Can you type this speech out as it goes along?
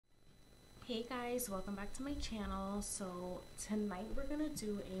Hey guys, welcome back to my channel. So tonight we're gonna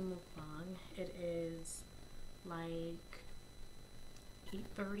do a mukbang. It is like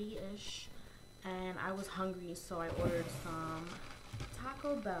 8:30-ish and I was hungry, so I ordered some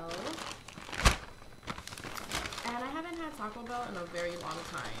Taco Bell. And I haven't had Taco Bell in a very long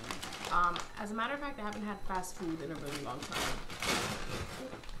time. As a matter of fact, I haven't had fast food in a really long time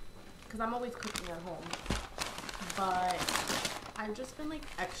because I'm always cooking at home. But I've just been like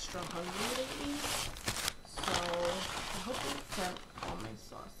extra hungry lately, so I hope they sent all my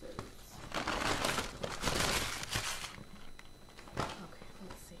sauces. Okay,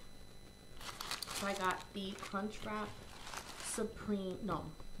 let's see. So I got the Crunch Wrap Supreme. No,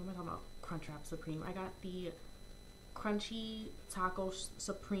 what am I talking about? Crunch Wrap Supreme. I got the Crunchy Taco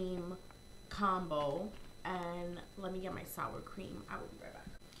Supreme combo, and let me get my sour cream. I will be right back.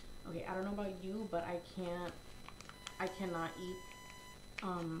 Okay, I don't know about you, but I cannot eat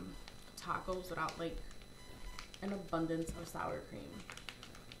tacos without like an abundance of sour cream.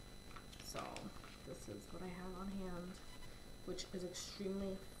 So this is what I have on hand, which is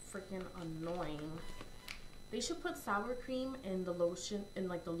extremely freaking annoying. They should put sour cream in the lotion, in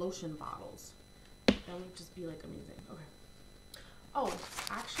like the lotion bottles. That would just be like amazing. Okay. Oh,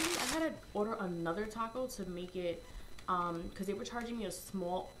 actually I had to order another taco to make it because they were charging me a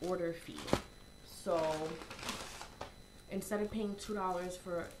small order fee. So instead of paying $2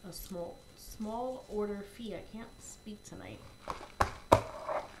 for a small order fee, I can't speak tonight.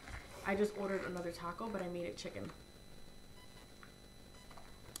 I just ordered another taco, but I made it chicken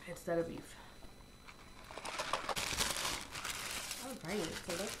instead of beef. Alright,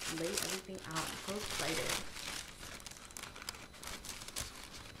 so let's lay everything out. I'm so excited.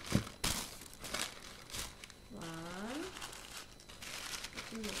 One.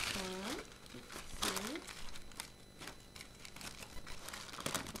 In this one. Let's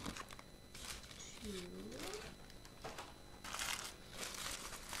see.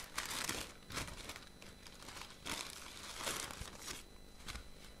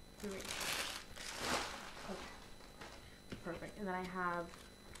 Perfect. And then I have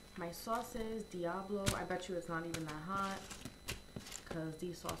my sauces, Diablo. I bet you it's not even that hot because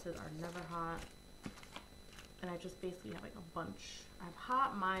these sauces are never hot. And I just basically have like a bunch. I have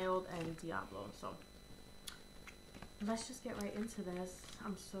hot, mild, and Diablo. So let's just get right into this.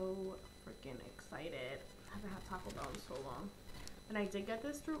 I'm so freaking excited. I haven't had Taco Bell in so long. And I did get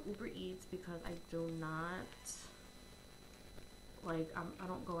this through Uber Eats because I do not like, I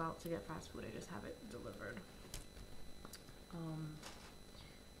don't go out to get fast food. I just have it delivered.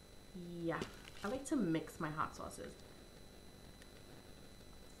 Yeah, I like to mix my hot sauces.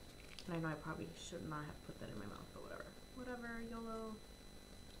 And I know I probably should not have put that in my mouth, but whatever, YOLO.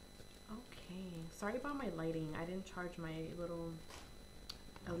 Okay, sorry about my lighting. I didn't charge my little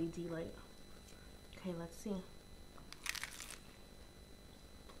LED light. Okay, let's see.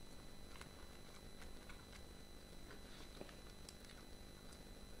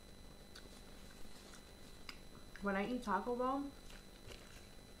 When I eat Taco Bell,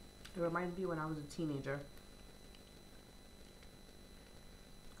 it reminds me when I was a teenager.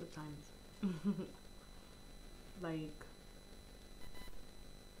 Good times. Like,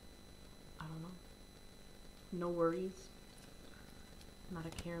 I don't know. No worries. Not a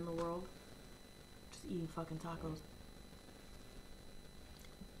care in the world. Just eating fucking tacos.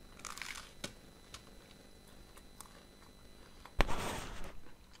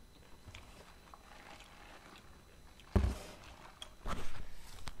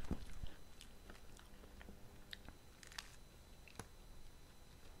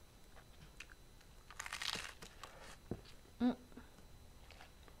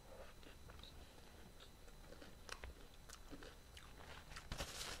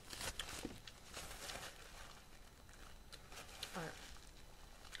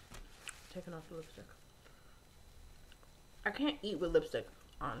 Taking off the lipstick. I can't eat with lipstick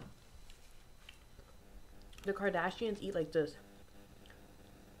on. The Kardashians eat like this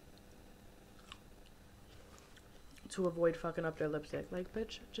to avoid fucking up their lipstick. Like,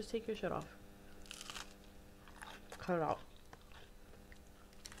 bitch, just take your shit off. Cut it out.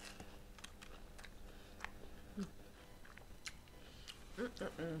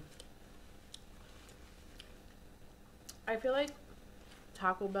 I feel like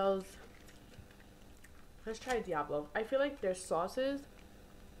Taco Bell's, let's try Diablo. I feel like their sauces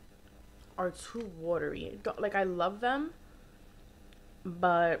are too watery. Like, I love them,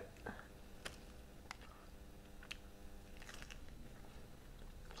 but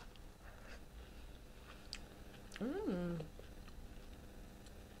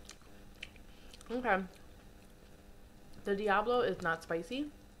okay. The Diablo is not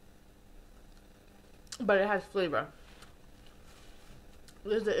spicy. but it has flavor.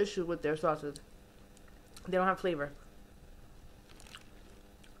 This is the issue with their sauces. They don't have flavor.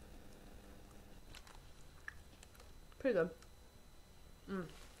 Pretty good.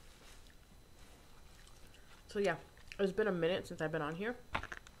 So yeah, it's been a minute since I've been on here.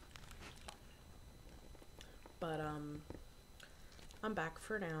 But I'm back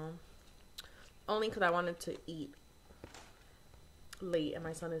for now. Only because I wanted to eat late and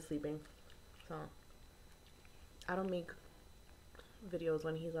my son is sleeping. So I don't make videos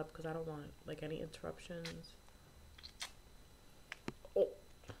when he's up because I don't want like any interruptions. Oh,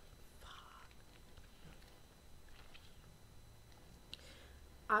 fuck.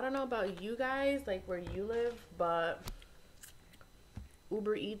 I don't know about you guys, like where you live, but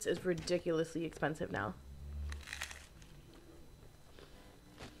Uber Eats is ridiculously expensive now.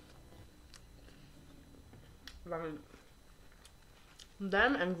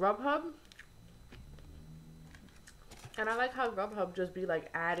 Them and Grubhub. And I like how Grubhub just be like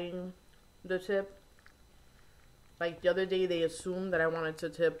adding the tip. Like the other day they assumed that I wanted to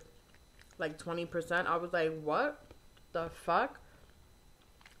tip like 20%. I was like, what the fuck?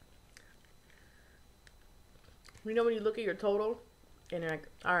 You know when you look at your total and you're like,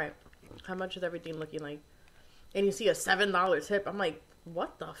 alright, how much is everything looking like? And you see a $7 tip. I'm like,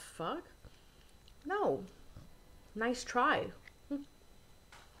 what the fuck? No. Nice try.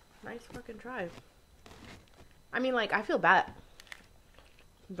 Nice fucking try. I mean, like, I feel bad.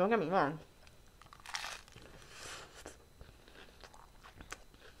 Don't get me wrong.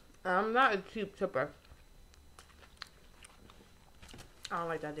 I'm not a cheap tipper. I don't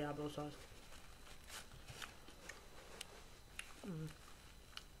like that Diablo sauce. I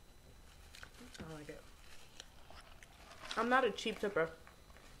don't like it. I'm not a cheap tipper.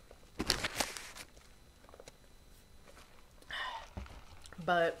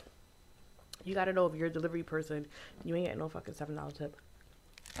 But you gotta know if you're a delivery person, you ain't getting no fucking $7 tip.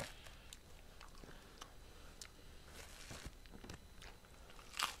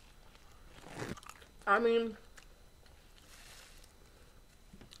 I mean,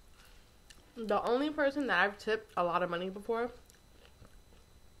 the only person that I've tipped a lot of money before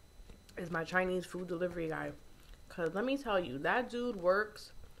is my Chinese food delivery guy. Cause let me tell you, that dude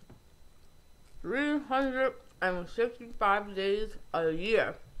works 365 days a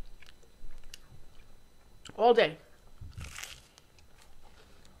year. All day.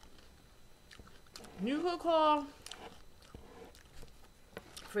 You could call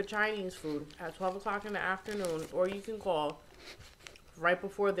for Chinese food at 12 o'clock in the afternoon, or you can call right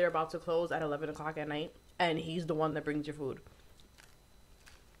before they're about to close at 11 o'clock at night, and he's the one that brings your food.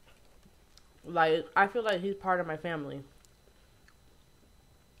 Like, I feel like he's part of my family.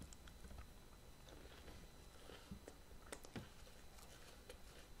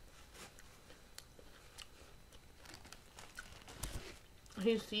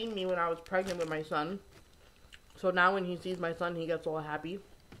 He's seen me when I was pregnant with my son. So now when he sees my son, he gets all happy.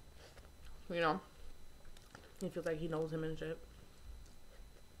 You know? He feels like he knows him and shit.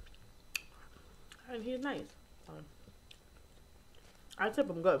 And he's nice. I tip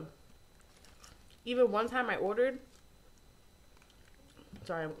him good. Even one time I ordered.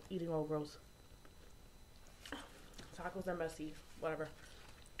 Sorry, I'm eating all gross. Tacos are messy. Whatever.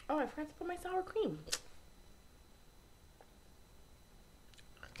 Oh, I forgot to put my sour cream.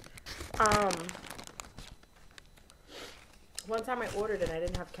 One time I ordered and I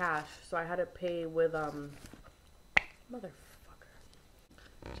didn't have cash, so I had to pay with, motherfucker.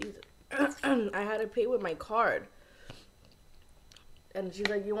 Jesus. I had to pay with my card. And she's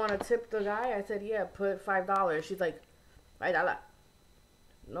like, you want to tip the guy? I said, yeah, put $5. She's like, $5.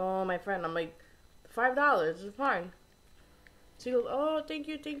 No, my friend. I'm like, $5 is fine. She goes, oh, thank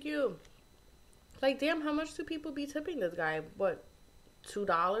you, thank you. Like, damn, how much do people be tipping this guy? What,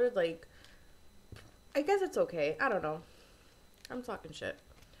 $2? Like, I guess it's okay. I don't know. I'm talking shit.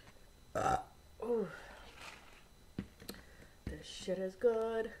 Ooh. This shit is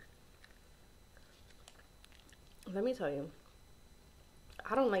good. Let me tell you.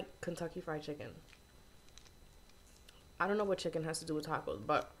 I don't like Kentucky Fried Chicken. I don't know what chicken has to do with tacos,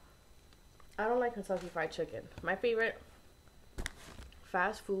 but I don't like Kentucky Fried Chicken. My favorite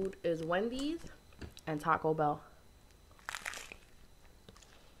fast food is Wendy's and Taco Bell.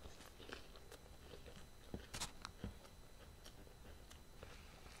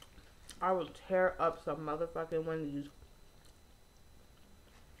 I will tear up some motherfucking Wendy's.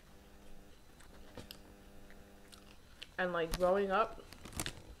 And like growing up,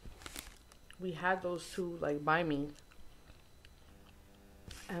 we had those two like by me.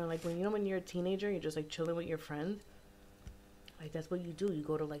 And like when you're a teenager, you're just like chilling with your friends. Like that's what you do. You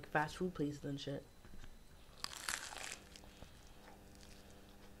go to like fast food places and shit.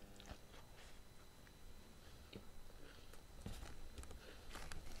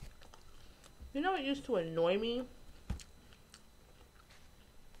 You know what used to annoy me?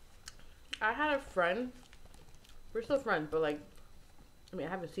 I had a friend. We're still friends, but like, I mean, I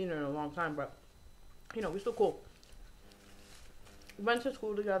haven't seen her in a long time, but you know, we're still cool. We went to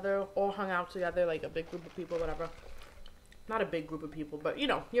school together, all hung out together, like a big group of people, whatever. Not a big group of people, but you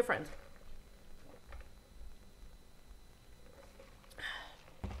know, you're friends.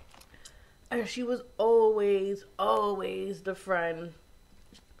 And she was always the friend.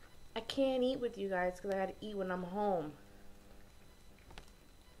 I can't eat with you guys because I gotta eat when I'm home.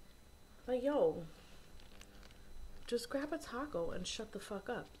 Like, yo, just grab a taco and shut the fuck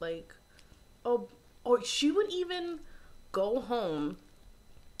up. Like, oh, or she would even go home.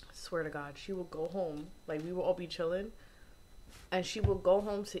 I swear to God, she would go home. Like, we would all be chilling. And she would go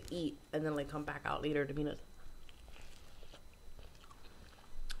home to eat and then, like, come back out later to meet us.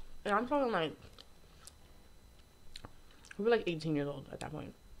 And I'm talking, like, we were, like, 18 years old at that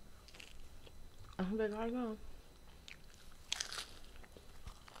point. I'm like, I know.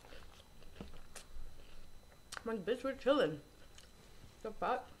 I'm like, bitch, we're chilling. The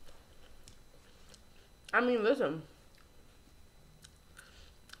fuck? I mean, listen.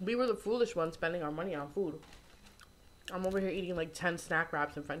 We were the foolish ones spending our money on food. I'm over here eating like 10 snack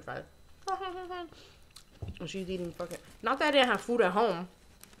wraps and french fries. And she's eating fucking... Not that I didn't have food at home.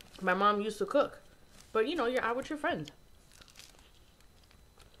 My mom used to cook. But, you know, you're out with your friends.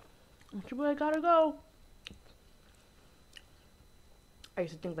 And she'd be like, gotta go. I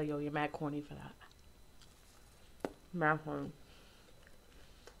used to think like, yo, you're mad corny for that. Mad corny.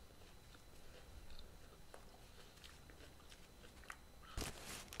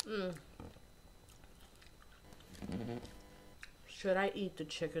 Should I eat the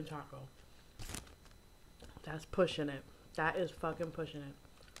chicken taco? That's pushing it. That is fucking pushing it.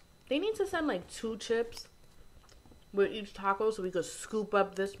 They need to send like 2 chips with each taco so we could scoop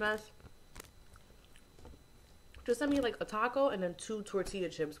up this mess. Just send me like a taco and then 2 tortilla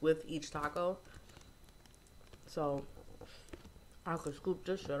chips with each taco. So I could scoop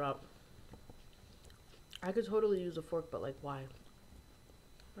this shit up. I could totally use a fork, but like, why?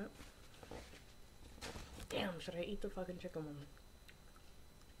 What? Damn, should I eat the fucking chicken one?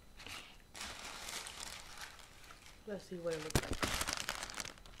 Let's see what it looks like.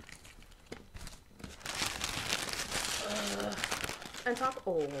 And top.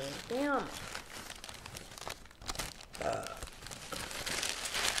 Oh, damn.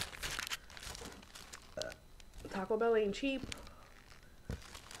 Taco Bell ain't cheap.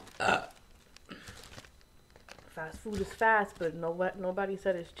 Fast food is fast, but nobody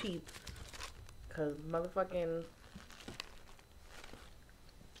said it's cheap. Cause motherfucking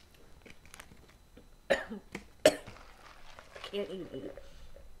can't eat it.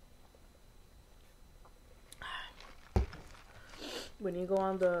 When you go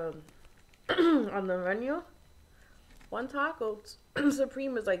on the on the menu, one taco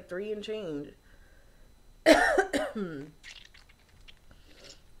supreme is like $3 and change.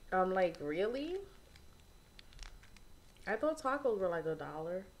 I'm like, really? I thought tacos were like $1,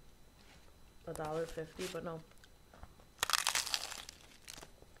 $1.50, but no.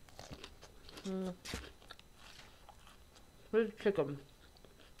 Here's chicken.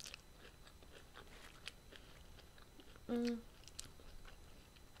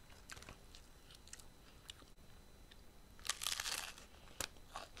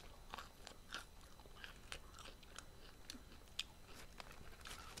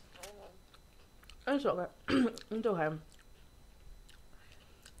 It's okay. It's okay.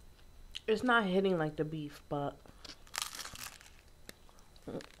 It's not hitting like the beef, but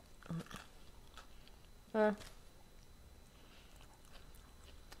I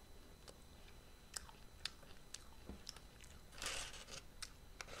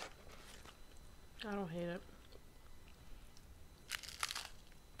don't hate it.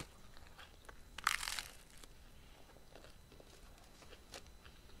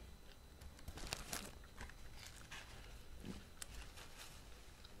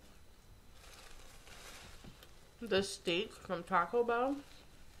 The steak from Taco Bell.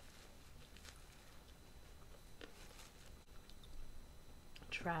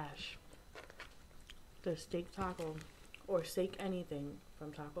 Trash. The steak taco or steak anything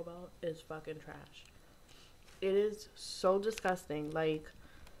from Taco Bell is fucking trash. It is so disgusting. Like,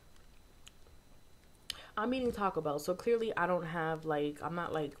 I'm eating Taco Bell, so clearly I don't have like, I'm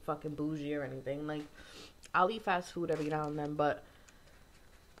not like fucking bougie or anything. Like, I'll eat fast food every now and then, but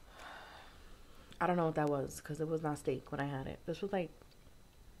I don't know what that was because it was not steak when I had it. This was like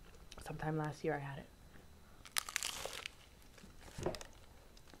sometime last year I had it.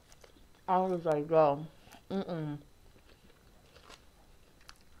 I was like, yo,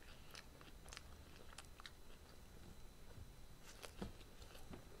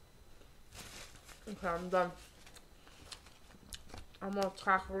 Okay, I'm done. I'm all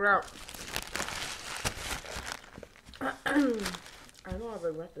tackled out. I know I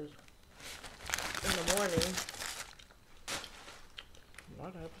regret this. In the morning.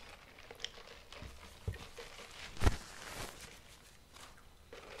 Whatever.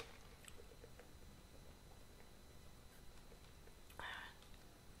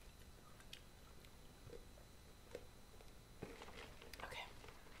 Okay.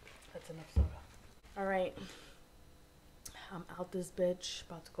 That's enough soda. Alright. I'm out this bitch.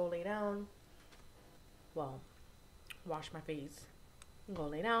 About to go lay down. Well, wash my face. Go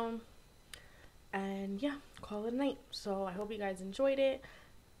lay down. And yeah, call it a night. So I hope you guys enjoyed it.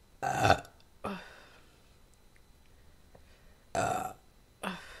 And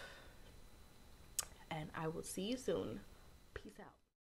I will see you soon. Peace out.